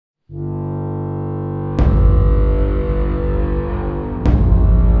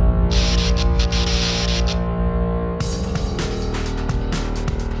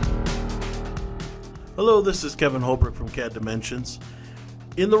Hello, this is Kevin Holbrook from CADimensions.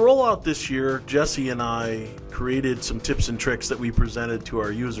 In the rollout this year, Jesse and I created some tips and tricks that we presented to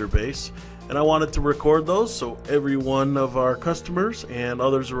our user base, and I wanted to record those so every one of our customers and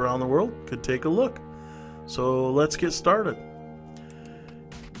others around the world could take a look. So let's get started.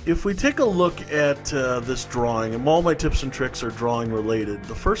 If we take a look at this drawing, and all my tips and tricks are drawing related,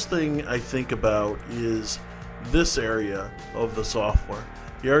 the first thing I think about is this area of the software,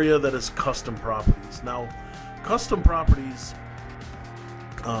 the area that is custom properties. Now, custom properties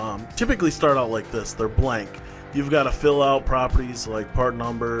typically start out like this. They're blank. You've got to fill out properties like part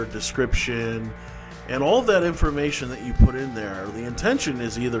number, description, and all of that information that you put in there. The intention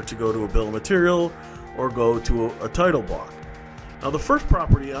is either to go to a bill of material or go to a title block. Now, the first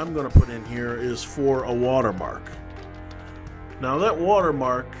property I'm going to put in here is for a watermark. Now, that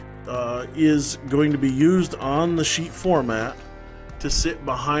watermark is going to be used on the sheet format to sit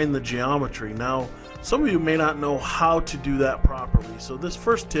behind the geometry. Now, some of you may not know how to do that properly, so this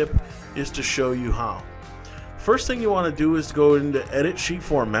first tip is to show you how. First thing you want to do is go into Edit Sheet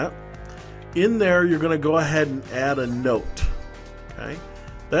Format. In there, you're going to go ahead and add a note. Okay,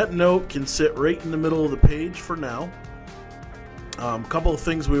 that note can sit right in the middle of the page for now. A couple of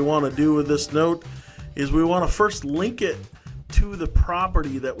things we want to do with this note is we want to first link it to the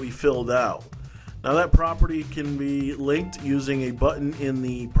property that we filled out. Now, that property can be linked using a button in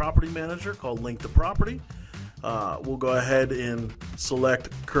the property manager called Link to Property. We'll go ahead and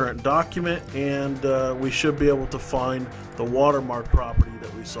select Current Document, and we should be able to find the watermark property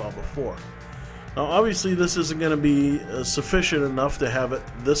that we saw before. Now, obviously, this isn't going to be sufficient enough to have it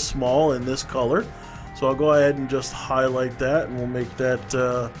this small in this color, so I'll go ahead and just highlight that, and we'll make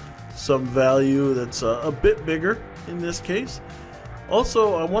that some value that's a bit bigger in this case.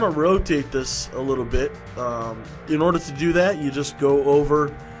 Also, I want to rotate this a little bit. In order to do that, you just go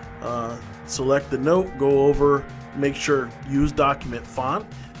over, select the note, go over, make sure Use Document Font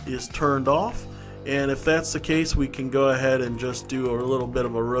is turned off. And if that's the case, we can go ahead and just do a little bit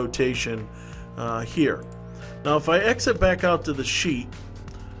of a rotation here. Now, if I exit back out to the sheet,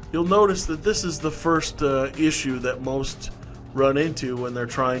 you'll notice that this is the first issue that most run into when they're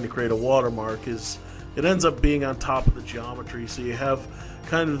trying to create a watermark. Is it ends up being on top of the geometry, so you have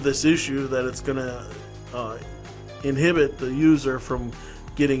kind of this issue that it's going to inhibit the user from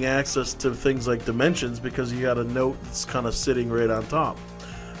getting access to things like dimensions because you got a note that's kind of sitting right on top.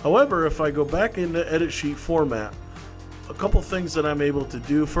 However, if I go back into Edit Sheet Format, a couple things that I'm able to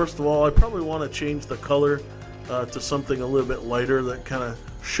do. First of all, I probably want to change the color to something a little bit lighter that kind of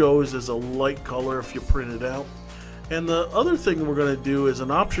shows as a light color if you print it out. And the other thing we're going to do is an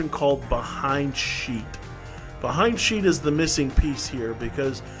option called Behind Sheet. Behind Sheet is the missing piece here,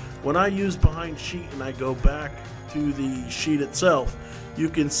 because when I use Behind Sheet and I go back to the sheet itself, you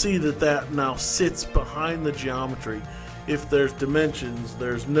can see that that now sits behind the geometry. If there's dimensions,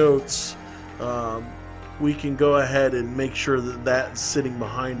 there's notes, we can go ahead and make sure that that's sitting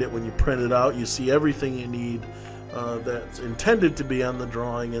behind it. When you print it out, you see everything you need that's intended to be on the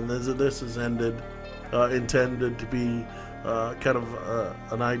drawing, and this is intended to be kind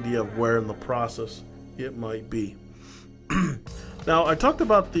of an idea of where in the process it might be. Now, I talked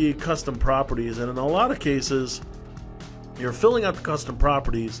about the custom properties, and in a lot of cases you're filling out the custom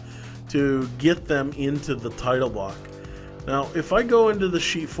properties to get them into the title block. Now, if I go into the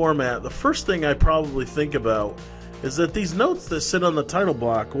sheet format, the first thing I probably think about is that these notes that sit on the title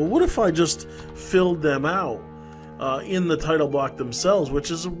block, well, what if I just filled them out in the title block themselves,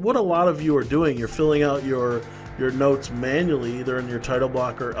 which is what a lot of you are doing. You're filling out your notes manually, either in your title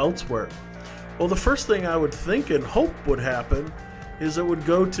block or elsewhere. Well, the first thing I would think and hope would happen is it would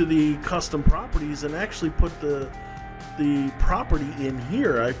go to the custom properties and actually put the property in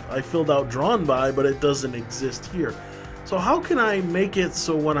here. I filled out drawn by, but it doesn't exist here. So how can I make it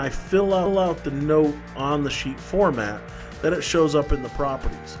so when I fill out the note on the sheet format that it shows up in the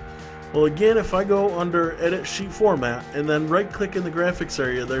properties? Well, again, if I go under Edit Sheet Format and then right-click in the graphics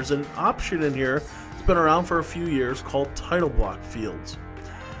area, there's an option in here that's been around for a few years called Title Block Fields.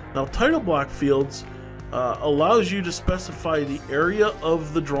 Now, Title Block Fields allows you to specify the area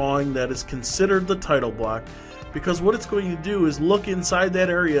of the drawing that is considered the title block, because what it's going to do is look inside that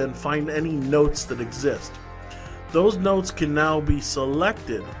area and find any notes that exist. Those notes can now be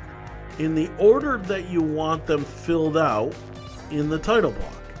selected in the order that you want them filled out in the title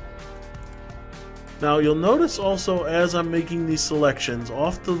block. Now, you'll notice also as I'm making these selections,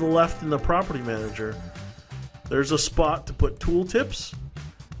 off to the left in the Property Manager, there's a spot to put tooltips.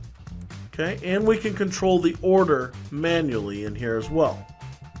 Okay, and we can control the order manually in here as well.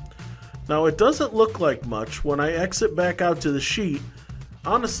 Now, it doesn't look like much. When I exit back out to the sheet,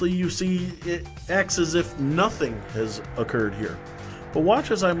 honestly, you see it acts as if nothing has occurred here. But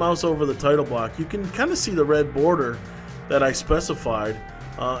watch as I mouse over the title block, you can kind of see the red border that I specified,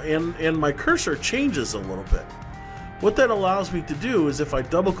 and my cursor changes a little bit. What that allows me to do is if I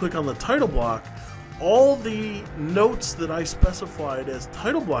double click on the title block, all the notes that I specified as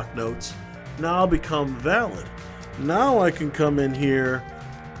title block notes now become valid. Now I can come in here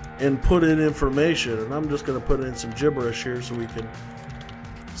and put in information, and I'm just going to put in some gibberish here so we can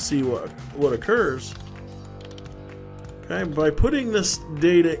see what occurs. Okay, by putting this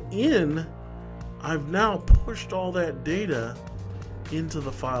data in, I've now pushed all that data into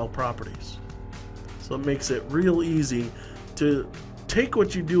the file properties. So it makes it real easy to take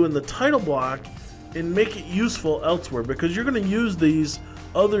what you do in the title block and make it useful elsewhere, because you're going to use these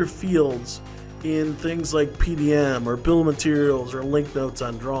other fields in things like PDM or bill of materials or link notes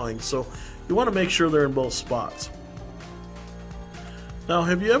on drawings. So you want to make sure they're in both spots. Now,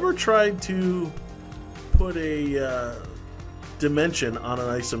 have you ever tried to put a dimension on an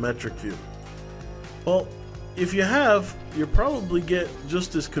isometric view? Well, if you have, you probably get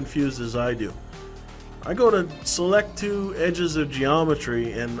just as confused as I do. I go to select two edges of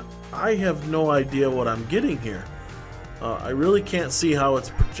geometry and I have no idea what I'm getting here. I really can't see how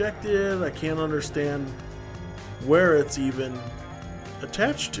it's projected. I can't understand where it's even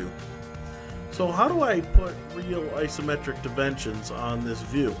attached to. So how do I put real isometric dimensions on this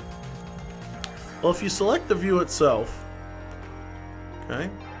view? Well, if you select the view itself, okay,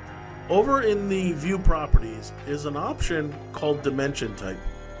 over in the view properties is an option called dimension type.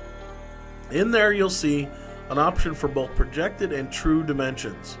 In there you'll see an option for both projected and true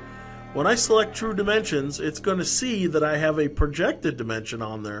dimensions. When I select true dimensions, it's going to see that I have a projected dimension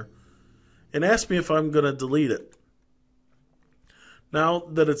on there and ask me if I'm going to delete it. Now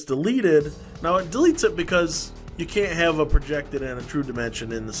that it's deleted, now it deletes it because you can't have a projected and a true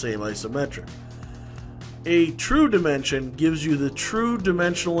dimension in the same isometric. A true dimension gives you the true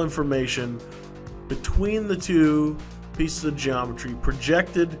dimensional information between the two pieces of geometry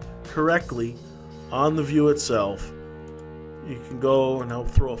projected correctly on the view itself. You can go, and I'll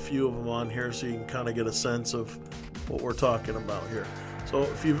throw a few of them on here so you can kind of get a sense of what we're talking about here. So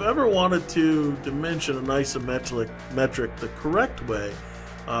if you've ever wanted to dimension an isometric the correct way,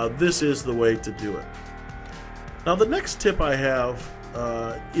 this is the way to do it. Now the next tip I have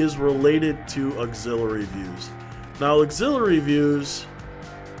is related to auxiliary views. Now auxiliary views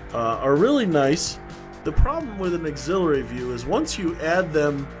are really nice. The problem with an auxiliary view is once you add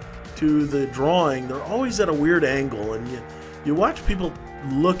them to the drawing, they're always at a weird angle, and you watch people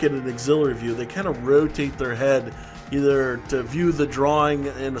look at an auxiliary view, they kind of rotate their head either to view the drawing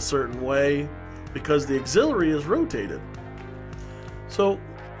in a certain way because the auxiliary is rotated. So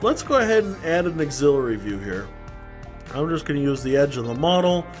let's go ahead and add an auxiliary view here. I'm just going to use the edge of the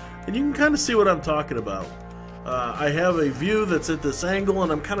model, and you can kind of see what I'm talking about. I have a view that's at this angle,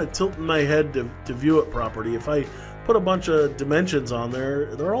 and I'm kind of tilting my head to view it properly. If I put a bunch of dimensions on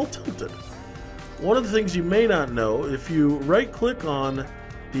there, they're all tilted. One of the things you may not know, if you right click on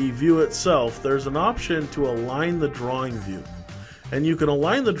the view itself, there's an option to align the drawing view. And you can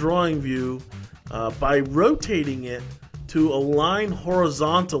align the drawing view by rotating it to align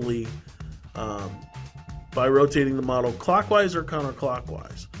horizontally by rotating the model clockwise or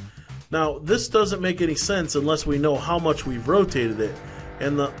counterclockwise. Now, this doesn't make any sense unless we know how much we've rotated it,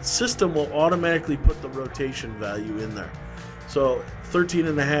 and the system will automatically put the rotation value in there. So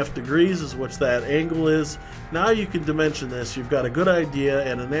 13.5 degrees is what that angle is. Now you can dimension this. You've got a good idea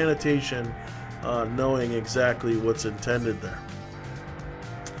and an annotation knowing exactly what's intended there.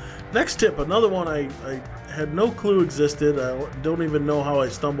 Next tip, another one I had no clue existed. I don't even know how I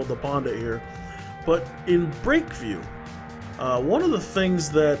stumbled upon it here. But in break view, one of the things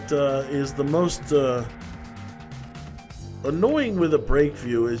that is the most annoying with a break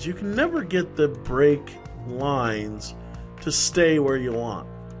view is you can never get the break lines to stay where you want.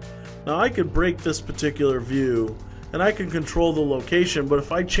 Now I could break this particular view and I can control the location, but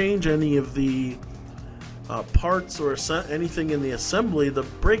if I change any of the parts or anything in the assembly, the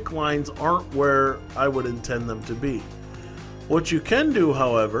break lines aren't where I would intend them to be. What you can do,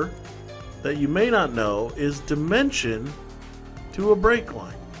 however, that you may not know, is dimension to a break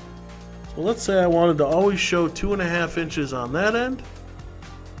line. So let's say I wanted to always show 2.5 inches on that end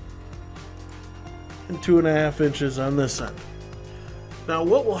and 2.5 inches on this end. Now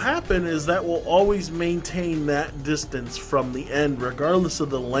what will happen is that will always maintain that distance from the end regardless of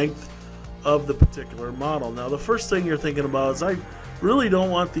the length of the particular model. Now the first thing you're thinking about is I really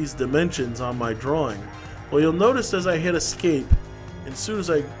don't want these dimensions on my drawing. Well, you'll notice as I hit escape, as soon as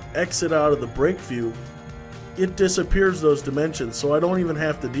I exit out of the break view, it disappears those dimensions, so I don't even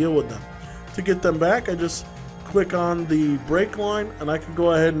have to deal with them. To get them back, I just click on the break line, and I can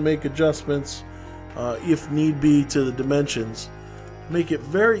go ahead and make adjustments if need be to the dimensions. Make it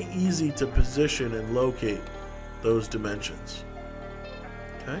very easy to position and locate those dimensions.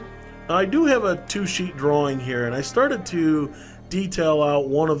 Okay. Now I do have a 2-sheet drawing here, and I started to detail out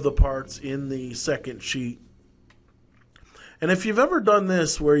one of the parts in the second sheet. And if you've ever done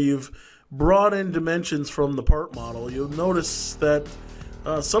this where you've brought in dimensions from the part model, you'll notice that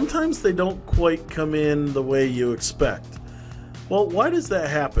sometimes they don't quite come in the way you expect. Well, why does that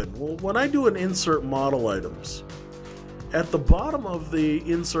happen? Well, when I do an insert model items, at the bottom of the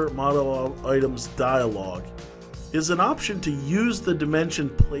insert model items dialog is an option to use the dimension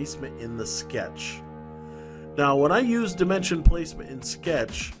placement in the sketch. Now, when I use dimension placement in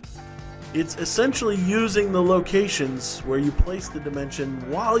sketch, it's essentially using the locations where you place the dimension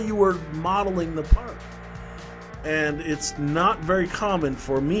while you were modeling the part. And it's not very common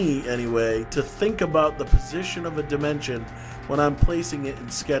for me, anyway, to think about the position of a dimension when I'm placing it in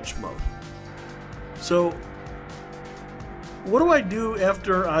sketch mode. So, what do I do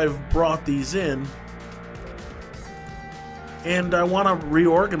after I've brought these in and I want to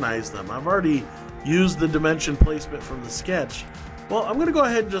reorganize them? I've already used the dimension placement from the sketch. Well, I'm going to go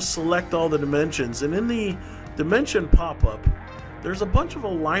ahead and just select all the dimensions, and in the dimension pop-up, there's a bunch of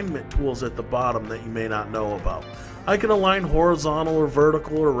alignment tools at the bottom that you may not know about. I can align horizontal or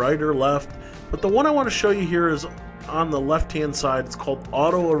vertical or right or left, but the one I want to show you here is on the left-hand side. It's called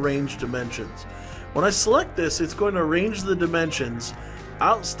Auto Arrange Dimensions. When I select this, it's going to arrange the dimensions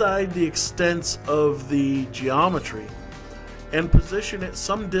outside the extents of the geometry and position it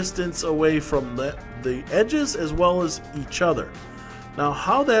some distance away from the edges as well as each other. Now,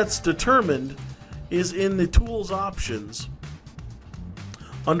 how that's determined is in the Tools options.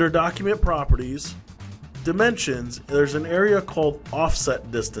 Under Document Properties, Dimensions, there's an area called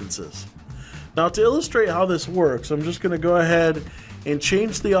Offset Distances. Now, to illustrate how this works, I'm just going to go ahead and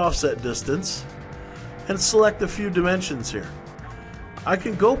change the offset distance and select a few dimensions here. I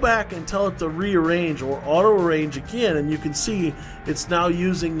can go back and tell it to rearrange or auto-arrange again, and you can see it's now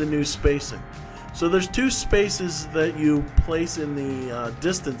using the new spacing. So there's 2 spaces that you place in the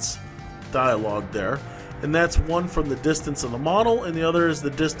distance dialog there, and that's one from the distance of the model, and the other is the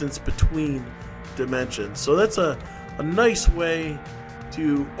distance between dimensions. So that's a nice way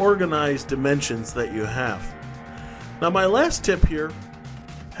to organize dimensions that you have. Now, my last tip here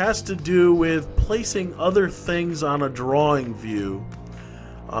has to do with placing other things on a drawing view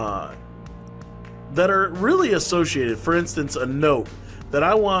that are really associated. For instance, a note that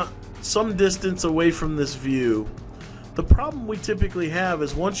I want some distance away from this view. The problem we typically have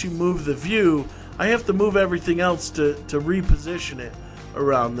is once you move the view, I have to move everything else to reposition it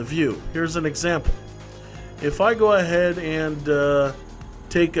around the view. Here's an example. If I go ahead and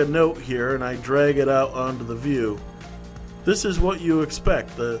take a note here and I drag it out onto the view, this is what you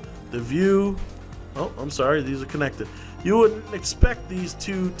expect. The view, oh, I'm sorry, these are connected. You wouldn't expect these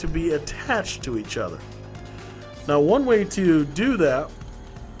two to be attached to each other. Now, one way to do that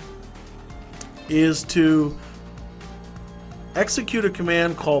is to execute a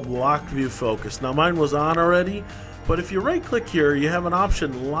command called Lock View Focus. Now, mine was on already, but if you right click here, you have an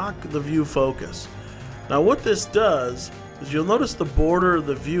option, Lock the View Focus. Now, what this does is you'll notice the border of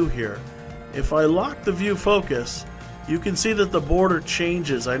the view here. If I lock the view focus, you can see that the border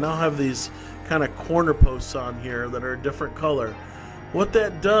changes. I now have these kind of corner posts on here that are a different color. What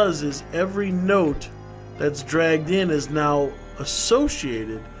that does is every note that's dragged in is now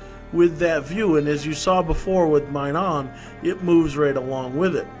associated with that view, and as you saw before with mine on, it moves right along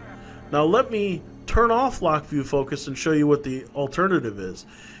with it. Now let me turn off Lock View Focus and show you what the alternative is.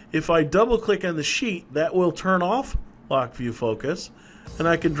 If I double click on the sheet, that will turn off Lock View Focus, and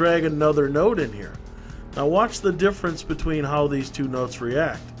I can drag another note in here. Now watch the difference between how these two notes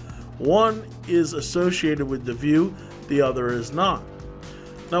react. One is associated with the view, the other is not.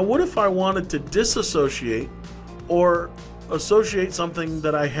 Now what if I wanted to disassociate or associate something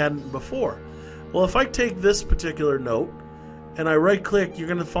that I hadn't before? Well, if I take this particular note and I right click, you're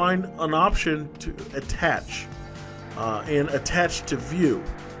going to find an option to attach and attach to view.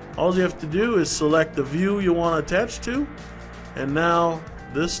 All you have to do is select the view you want to attach to, and now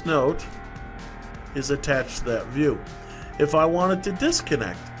this note is attached to that view. If I wanted to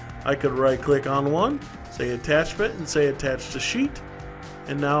disconnect, I could right click on one, say attachment, and say attach to sheet,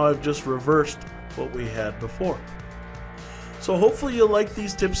 and now I've just reversed what we had before. So hopefully you'll like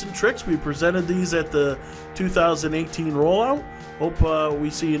these tips and tricks. We presented these at the 2018 rollout. Hope we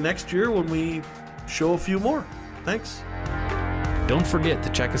see you next year when we show a few more. Thanks. Don't forget to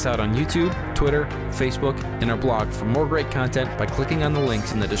check us out on YouTube, Twitter, Facebook, and our blog for more great content by clicking on the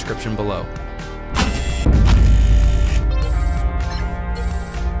links in the description below.